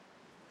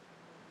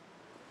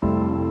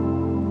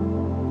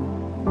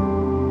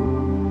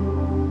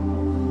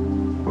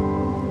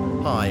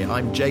Hi,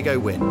 I'm Jago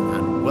Wynn,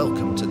 and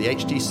welcome to the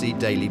HTC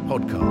Daily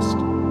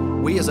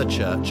podcast. We as a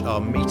church are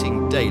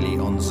meeting daily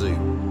on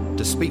Zoom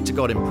to speak to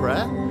God in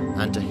prayer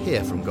and to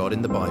hear from God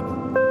in the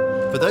Bible.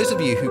 For those of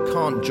you who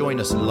can't join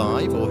us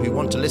live or who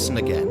want to listen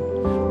again,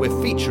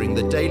 we're featuring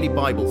the daily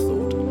Bible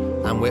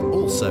thought, and we're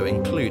also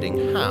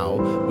including how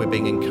we're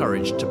being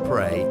encouraged to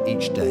pray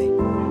each day.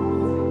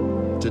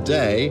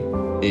 Today,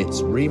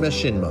 it's Rima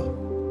Shinma.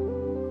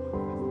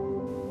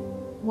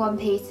 1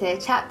 Peter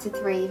chapter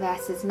 3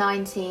 verses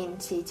 19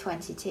 to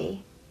 22.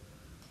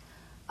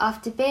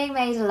 After being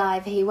made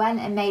alive, he went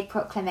and made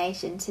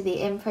proclamation to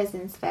the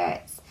imprisoned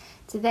spirits,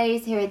 to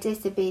those who were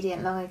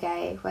disobedient long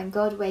ago, when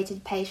God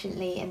waited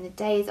patiently in the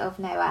days of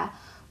Noah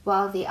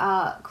while the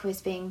ark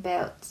was being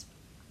built.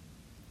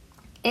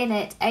 In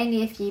it,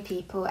 only a few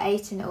people,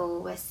 8 in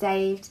all, were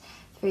saved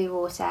through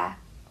water.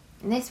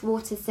 And this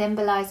water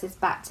symbolises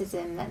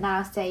baptism that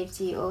now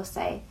saves you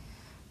also.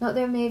 Not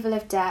the removal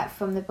of dirt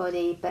from the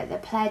body, but the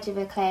pledge of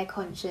a clear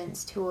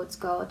conscience towards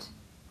God.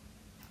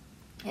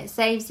 It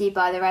saves you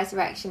by the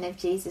resurrection of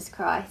Jesus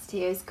Christ,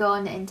 who has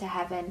gone into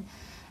heaven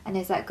and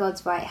is at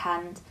God's right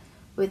hand,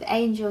 with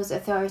angels,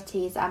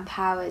 authorities and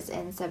powers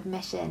in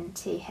submission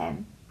to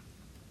him.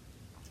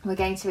 We're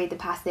going to read the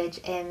passage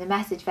in the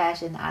Message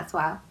version as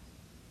well.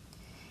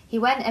 He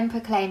went and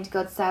proclaimed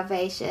God's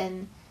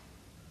salvation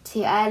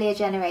to earlier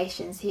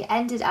generations who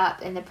ended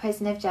up in the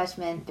prison of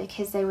judgment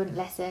because they wouldn't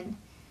listen.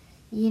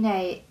 You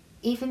know,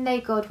 even though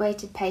God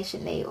waited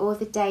patiently all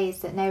the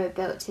days that Noah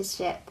built his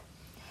ship,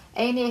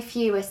 only a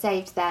few were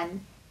saved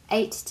then,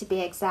 8 to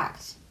be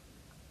exact.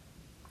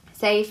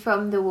 Saved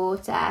from the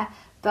water,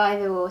 by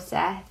the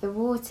water. The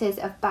waters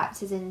of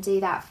baptism do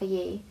that for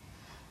you,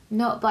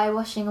 not by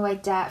washing away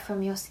dirt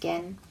from your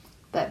skin,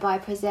 but by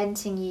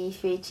presenting you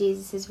through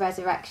Jesus'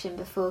 resurrection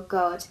before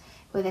God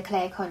with a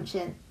clear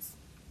conscience.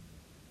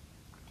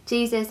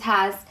 Jesus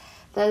has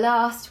the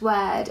last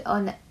word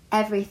on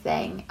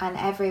everything and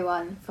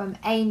everyone, from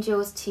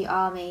angels to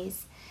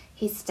armies.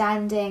 He's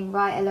standing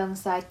right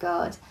alongside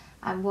God,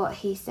 and what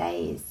he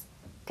says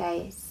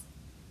goes.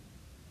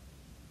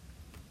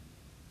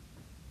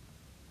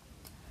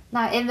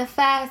 Now, in the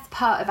first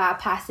part of our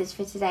passage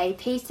for today,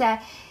 Peter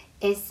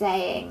is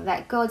saying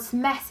that God's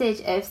message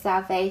of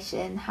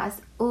salvation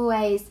has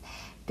always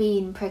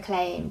been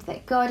proclaimed,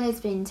 that God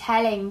has been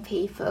telling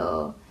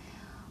people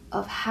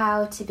of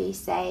how to be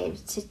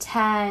saved, to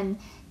turn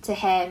to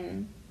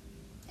him.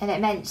 And it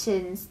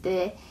mentions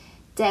the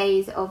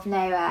days of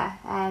Noah,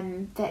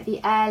 that the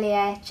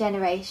earlier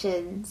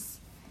generations,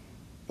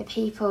 the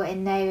people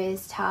in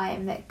Noah's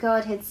time, that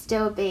God had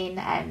still been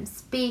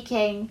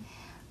speaking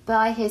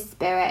by his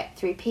Spirit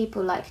through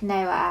people like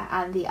Noah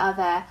and the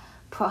other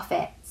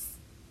prophets.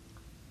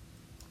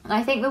 And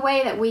I think the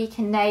way that we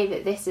can know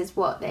that this is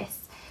what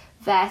this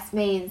verse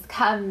means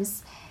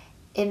comes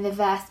in the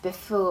verse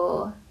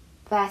before,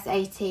 verse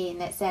 18.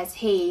 It says,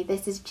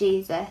 this is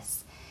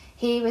Jesus.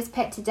 He was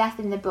put to death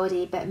in the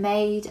body, but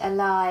made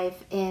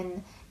alive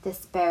in the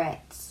Spirit.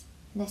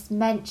 And this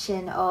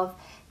mention of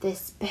the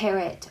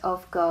Spirit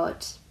of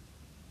God.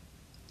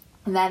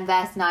 And then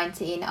verse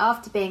 19,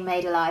 after being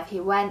made alive, he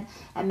went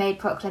and made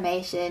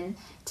proclamation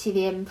to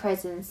the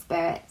imprisoned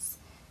spirits,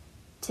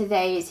 to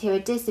those who were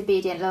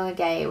disobedient long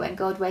ago, when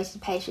God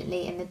waited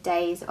patiently in the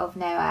days of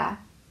Noah.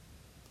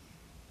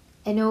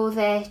 In all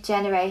the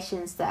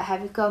generations that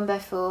have gone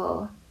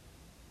before,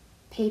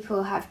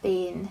 people have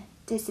been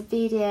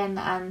disobedient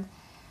and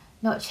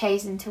not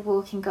chosen to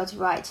walk in God's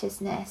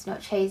righteousness,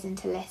 not chosen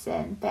to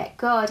listen. But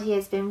God, he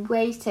has been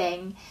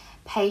waiting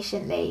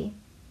patiently,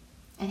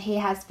 and he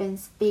has been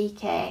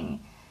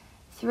speaking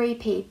through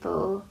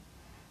people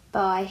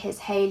by his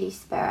Holy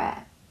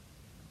Spirit.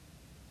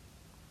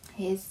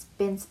 He has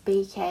been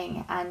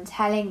speaking and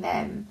telling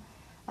them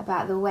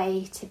about the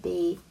way to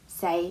be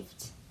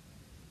saved.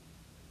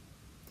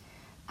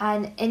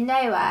 And in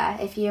Noah,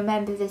 if you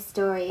remember the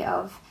story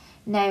of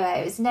Noah,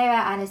 it was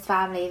Noah and his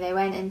family. They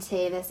went into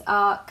this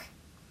ark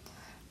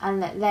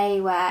and that they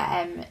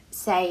were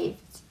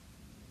saved.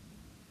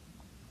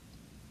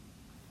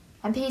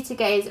 And Peter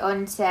goes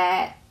on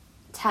to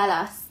tell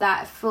us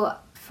that for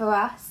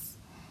us,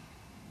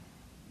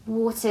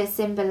 water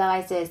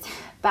symbolises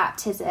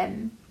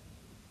baptism.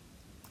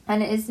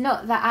 And it is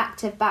not the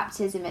act of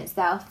baptism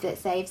itself that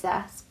saves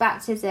us.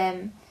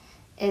 Baptism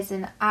is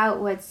an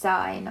outward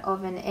sign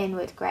of an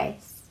inward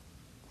grace,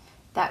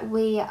 that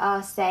we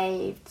are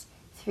saved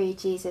through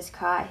Jesus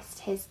Christ,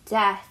 his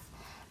death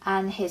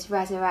and his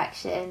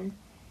resurrection.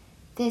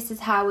 This is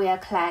how we are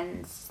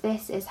cleansed.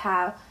 This is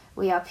how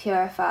we are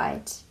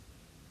purified.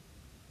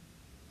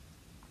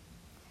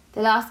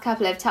 The last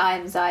couple of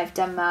times I've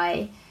done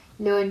my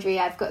laundry,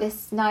 I've got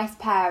this nice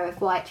pair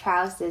of white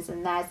trousers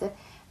and there's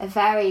a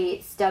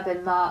very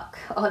stubborn mark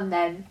on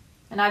them.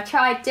 And I've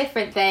tried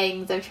different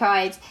things. I've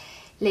tried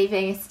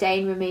leaving a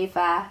stain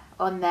remover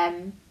on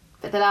them,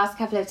 but the last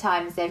couple of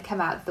times they've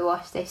come out of the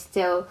wash, they've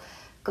still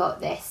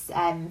got this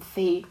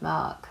food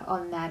mark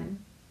on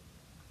them.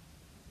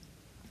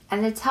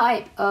 And the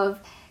type of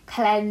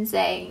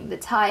cleansing, the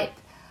type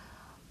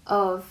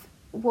of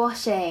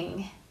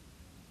washing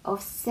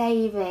of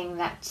saving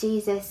that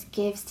Jesus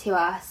gives to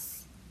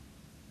us,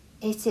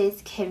 it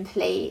is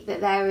complete,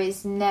 that there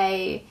is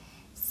no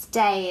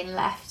stain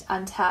left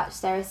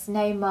untouched, there is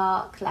no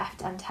mark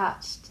left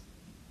untouched.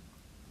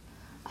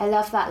 I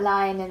love that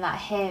line in that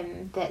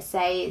hymn that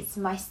says,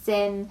 my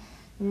sin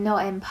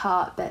not in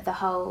part but the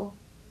whole.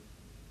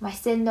 My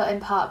sin not in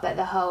part but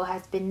the whole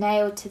has been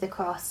nailed to the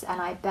cross,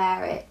 and I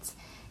bear it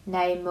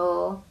no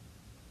more.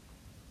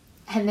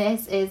 And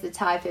this is the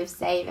type of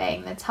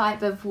saving, the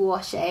type of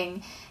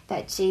washing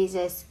that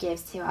Jesus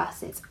gives to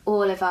us. It's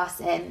all of our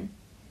sin.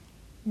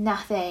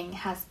 Nothing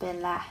has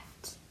been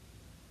left.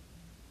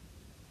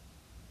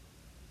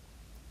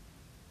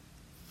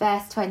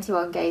 Verse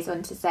 21 goes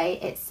on to say,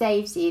 it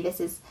saves you. This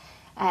is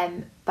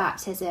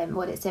baptism,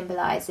 what it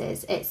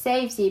symbolises. It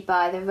saves you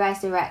by the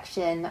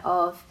resurrection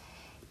of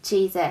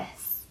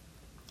Jesus.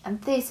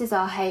 And this is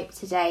our hope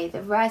today,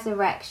 the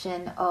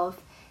resurrection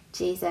of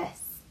Jesus.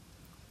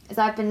 As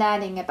I've been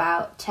learning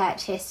about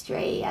church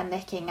history and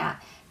looking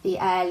at the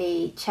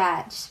early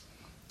church,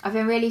 I've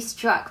been really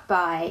struck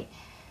by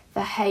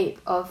the hope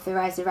of the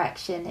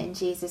resurrection in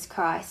Jesus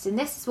Christ. And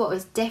this is what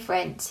was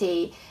different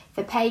to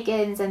the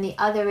pagans and the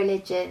other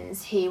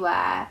religions who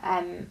were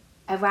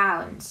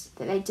around,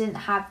 that they didn't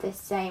have this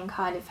same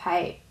kind of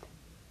hope.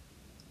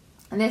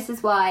 And this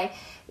is why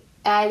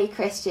early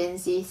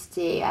Christians used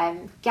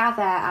to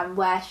gather and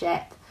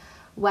worship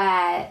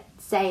where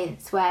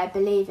saints, where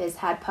believers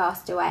had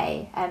passed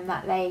away, and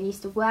that they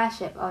used to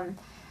worship on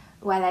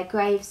where their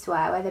graves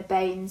were, where their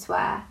bones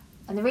were.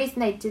 And the reason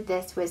they did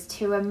this was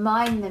to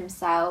remind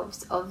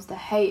themselves of the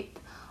hope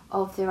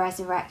of the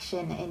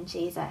resurrection in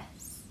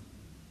Jesus.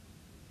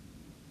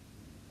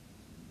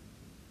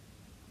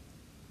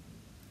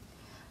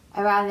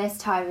 Around this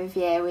time of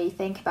year, we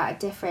think about a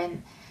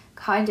different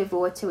kind of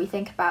water. We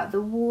think about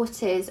the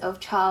waters of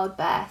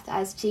childbirth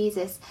as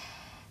Jesus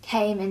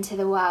came into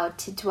the world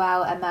to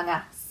dwell among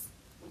us.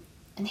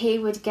 And he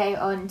would go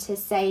on to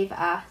save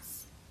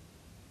us.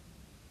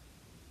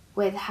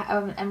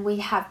 And we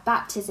have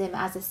baptism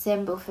as a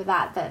symbol for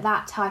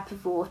that type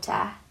of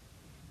water,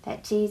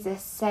 that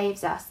Jesus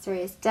saves us through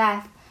his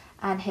death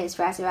and his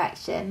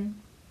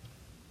resurrection.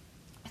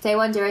 So I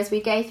wonder, as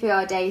we go through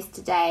our days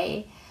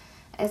today,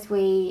 as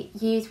we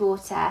use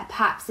water,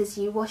 perhaps as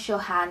you wash your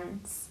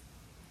hands,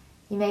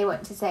 you may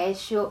want to say a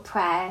short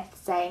prayer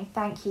saying,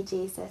 thank you,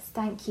 Jesus,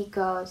 thank you,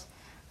 God,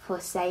 for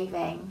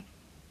saving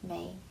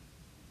me.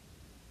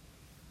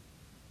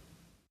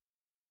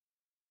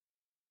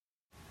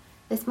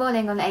 This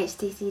morning on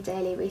HTC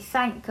Daily, we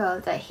thank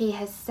God that he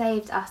has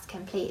saved us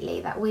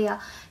completely, that we are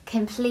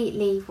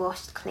completely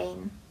washed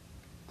clean.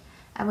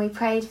 And we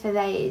prayed for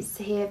those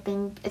who have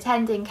been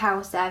attending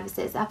carol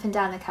services up and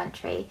down the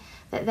country,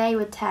 that they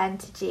would turn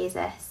to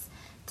Jesus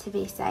to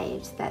be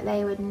saved, that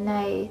they would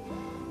know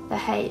the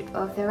hope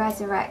of the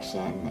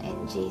resurrection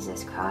in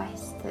Jesus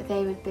Christ, that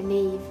they would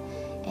believe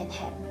in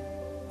him.